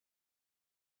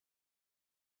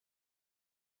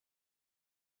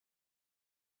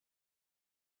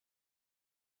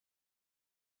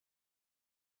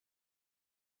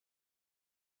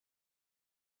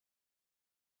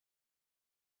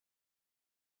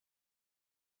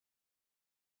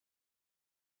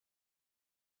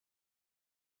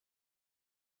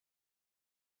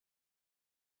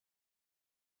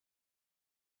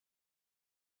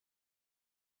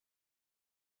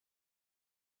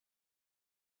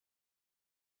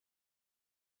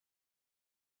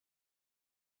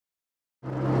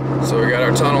So we got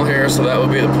our tunnel here, so that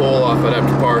would be the pull off I'd have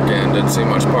to park in. Didn't see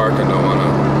much parking, don't want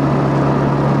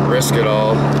to risk it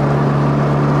all.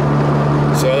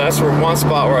 So that's for one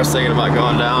spot where I was thinking about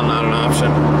going down, not an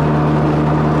option.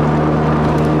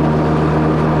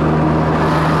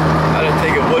 I didn't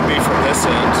think it would be from this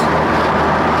end.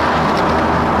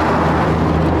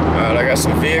 Alright, I got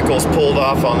some vehicles pulled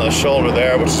off on the shoulder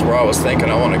there, which is where I was thinking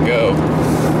I want to go.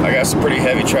 I got some pretty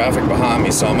heavy traffic behind me,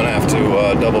 so I'm going to have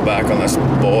to double back on this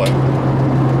boy.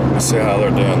 Let's see how they're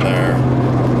doing there.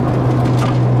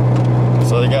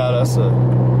 So they got us a... I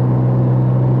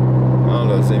don't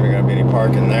know if there's even going to be any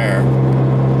parking there.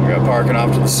 We got parking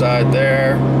off to the side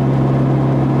there.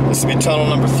 This will be tunnel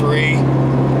number 3.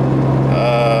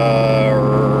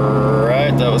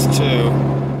 Right, that was 2.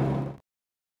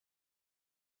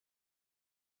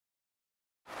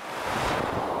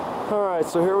 Alright,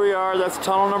 so here we are. That's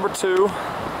tunnel number 2.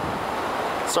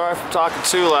 Sorry for talking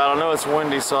too loud. I know it's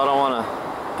windy, so I don't want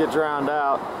to get drowned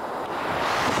out.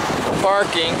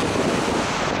 Parking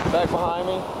back behind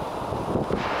me.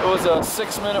 It was a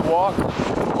 6-minute walk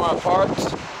from where I parked.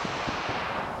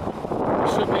 I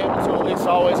should be able to at least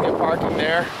always get parking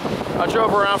there. I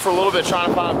drove around for a little bit trying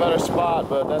to find a better spot,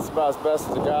 but that's about as best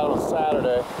as it got on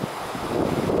Saturday.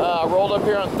 I rolled up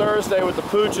here on Thursday with the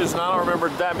pooches, and I don't remember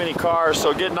that many cars,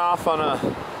 so getting off on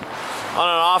an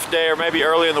off day or maybe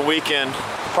early in the weekend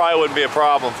probably wouldn't be a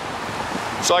problem.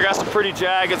 So I got some pretty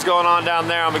jaggeds going on down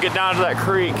there. I'm gonna get down to that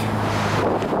creek.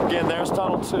 Again, there's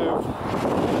tunnel 2.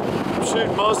 I'm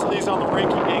shooting most of these on the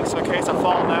rinky-dink, so in case I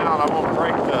fall down, I won't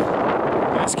break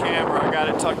this camera. I got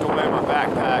it tucked away in my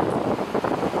backpack.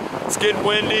 It's getting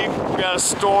windy. We got a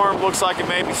storm. Looks like it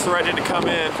may be threatening to come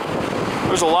in.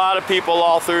 There's a lot of people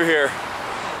all through here.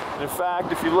 In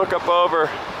fact, if you look up over,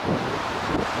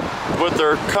 what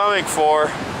they're coming for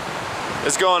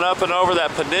is going up and over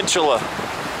that peninsula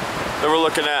that we're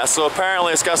looking at. So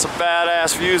apparently it's got some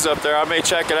badass views up there. I may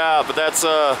check it out, but that's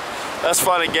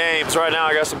fun and games. Right now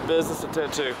I got some business to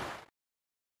tend to.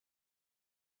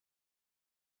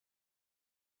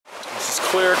 This is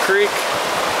Clear Creek.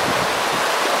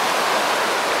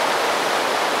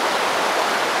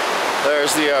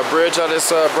 There's the bridge on this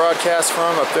broadcast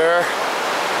from up there.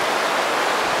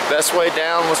 Best way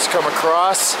down was to come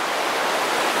across.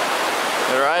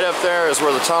 And right up there is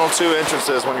where the tunnel 2 entrance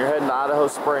is when you're heading to Idaho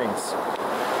Springs.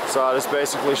 So I just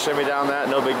basically shimmy down that,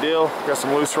 no big deal. Got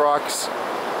some loose rocks.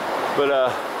 But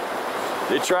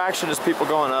the attraction is people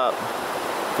going up,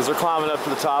 because they're climbing up to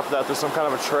the top of that. There's some kind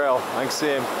of a trail. I can see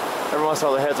them. Every once in a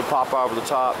while their heads will pop out over the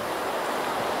top.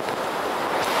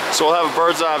 So we'll have a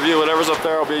bird's eye view. Whatever's up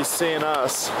there will be seeing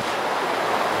us.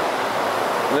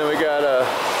 And then we got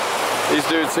these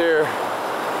dudes here.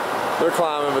 They're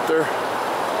climbing, but they're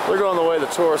going the way the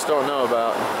tourists don't know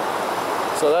about.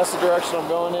 So that's the direction I'm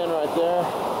going in right there.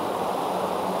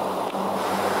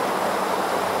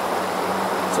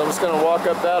 So I'm just going to walk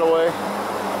up that way,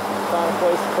 find a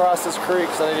place to cross this creek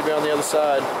because I need to be on the other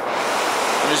side.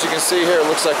 And as you can see here, it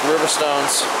looks like river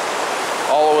stones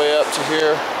all the way up to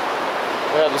here.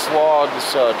 We have this log,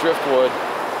 this driftwood,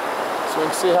 so we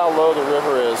can see how low the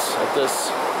river is at this.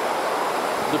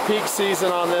 The peak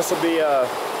season on this will be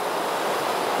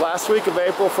last week of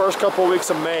April, first couple of weeks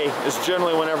of May is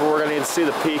generally whenever we're going to need to see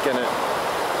the peak in it.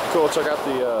 Cool, check out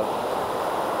the,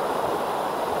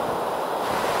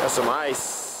 got some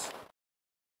ice.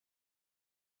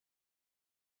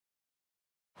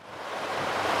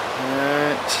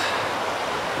 Alright.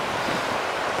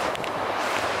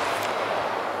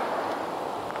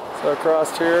 So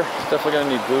across here, definitely going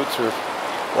to need boots or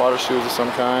water shoes of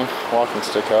some kind. Walking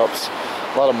stick helps.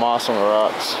 A lot of moss on the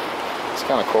rocks. It's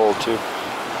kind of cold too.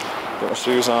 Get my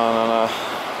shoes on and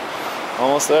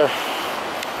almost there.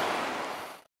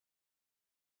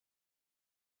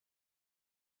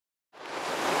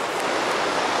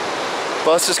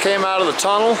 Bus just came out of the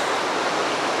tunnel.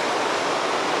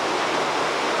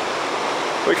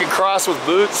 We can cross with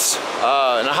boots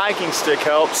and a hiking stick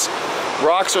helps.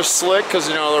 Rocks are slick because,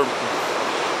 you know,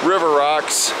 they're river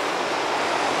rocks.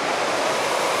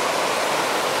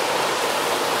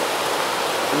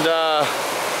 And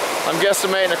I'm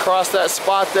guesstimating across that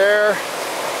spot there,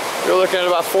 you're looking at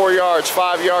about 4 yards,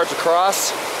 5 yards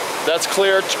across. That's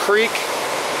Clear Creek.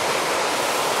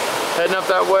 Heading up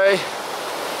that way,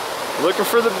 looking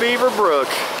for the Beaver Brook.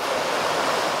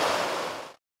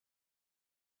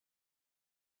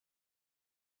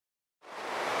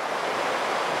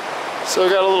 So we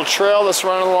got a little trail that's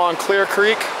running along Clear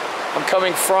Creek. I'm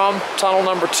coming from tunnel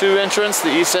number 2 entrance,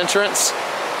 the east entrance.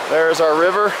 There's our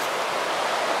river.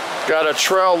 Got a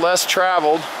trail less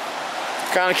traveled.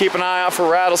 Kind of keep an eye out for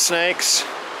rattlesnakes.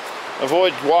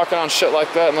 Avoid walking on shit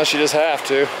like that unless you just have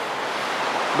to.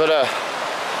 But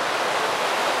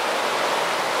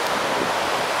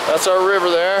that's our river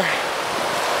there.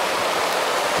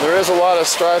 There is a lot of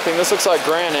striping. This looks like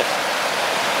granite.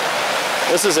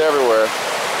 This is everywhere.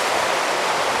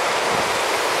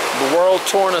 The world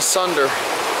torn asunder.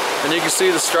 And you can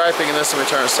see the striping in this when we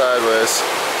turn sideways.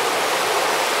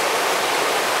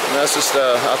 And that's just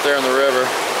out there in the river.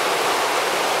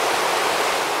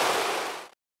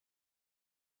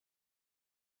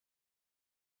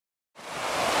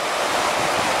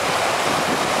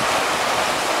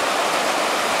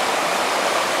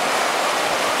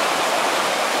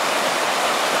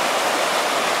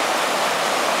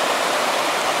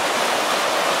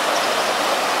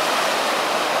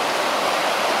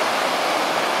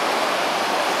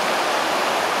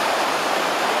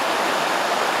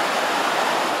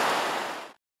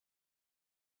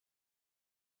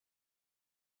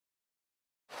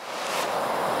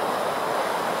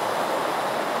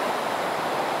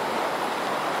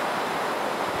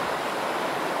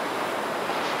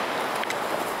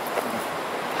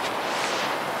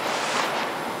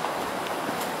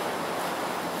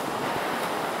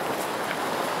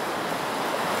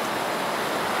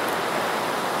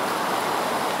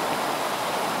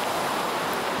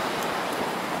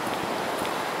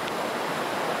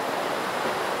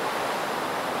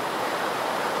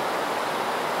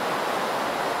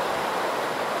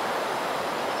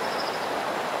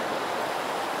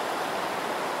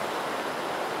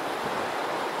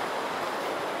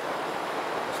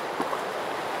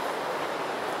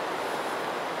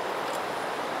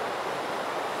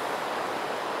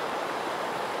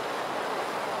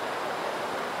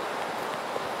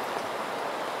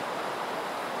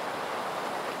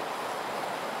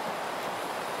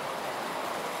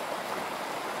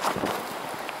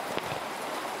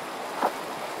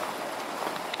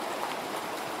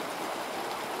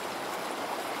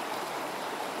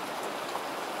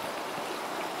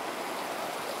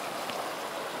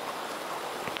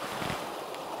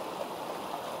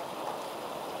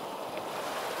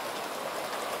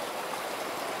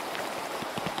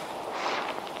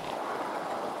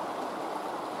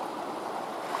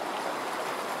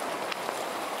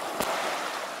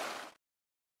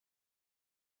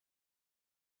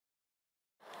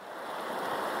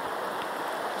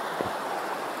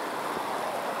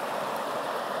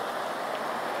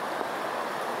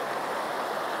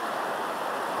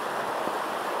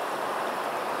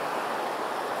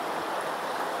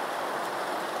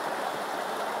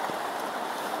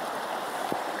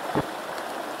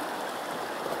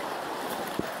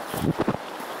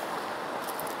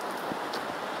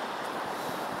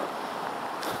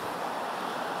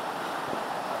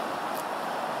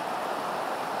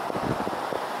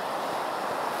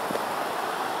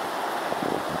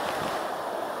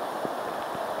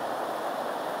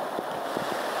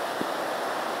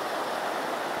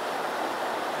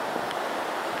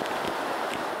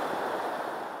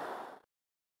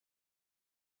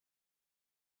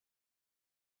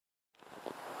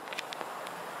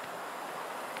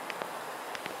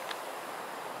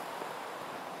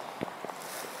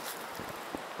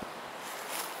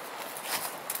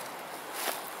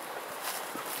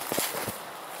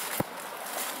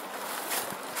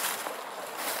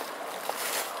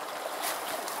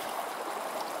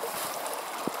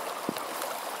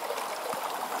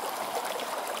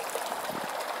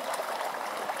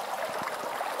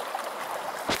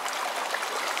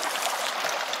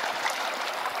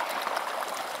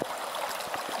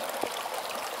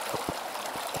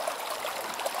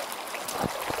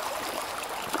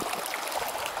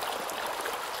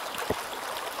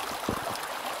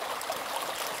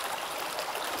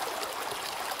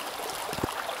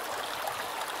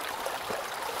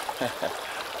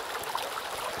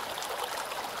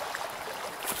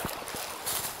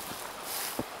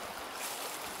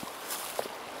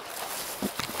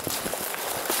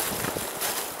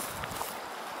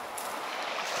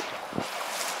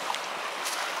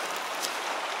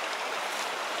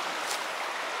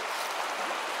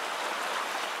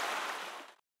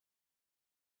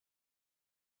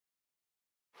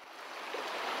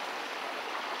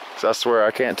 So I swear I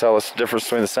can't tell the difference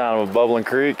between the sound of a bubbling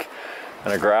creek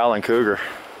and a growling cougar.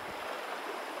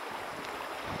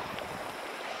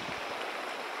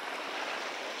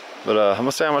 But I'm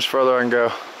gonna see how much further I can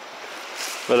go.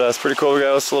 But it's pretty cool. We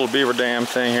got this little beaver dam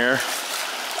thing here.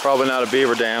 Probably not a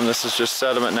beaver dam. This is just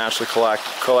sediment naturally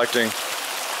collecting.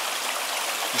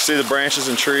 You see the branches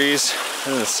and trees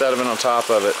and the sediment on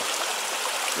top of it.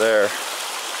 There.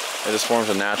 It just forms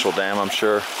a natural dam, I'm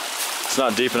sure. It's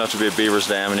not deep enough to be a beaver's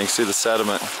dam, and you can see the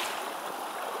sediment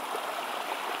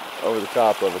over the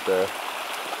top of it there.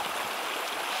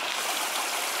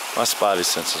 My spidey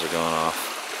senses are going off.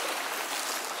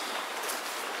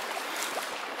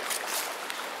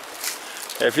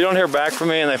 If you don't hear back from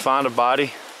me and they find a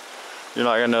body, you're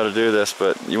not gonna know to do this,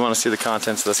 but you wanna see the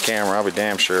contents of this camera, I'll be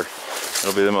damn sure.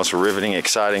 It'll be the most riveting,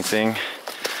 exciting thing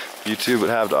YouTube would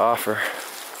have to offer.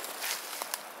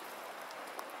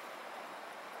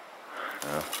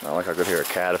 Not like I could hear a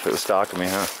cat if it was stalking me,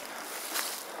 huh?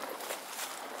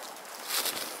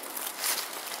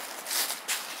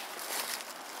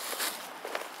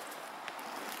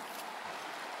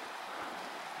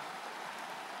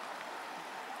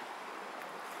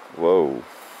 Whoa.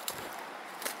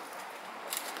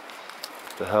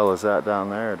 What the hell is that down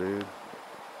there, dude?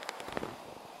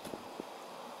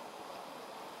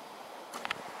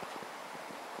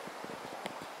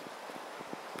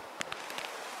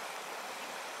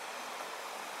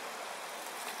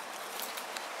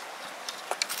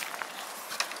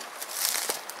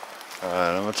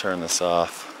 Alright, I'm gonna turn this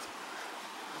off.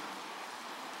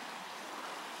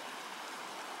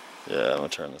 Yeah, I'm gonna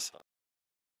turn this off.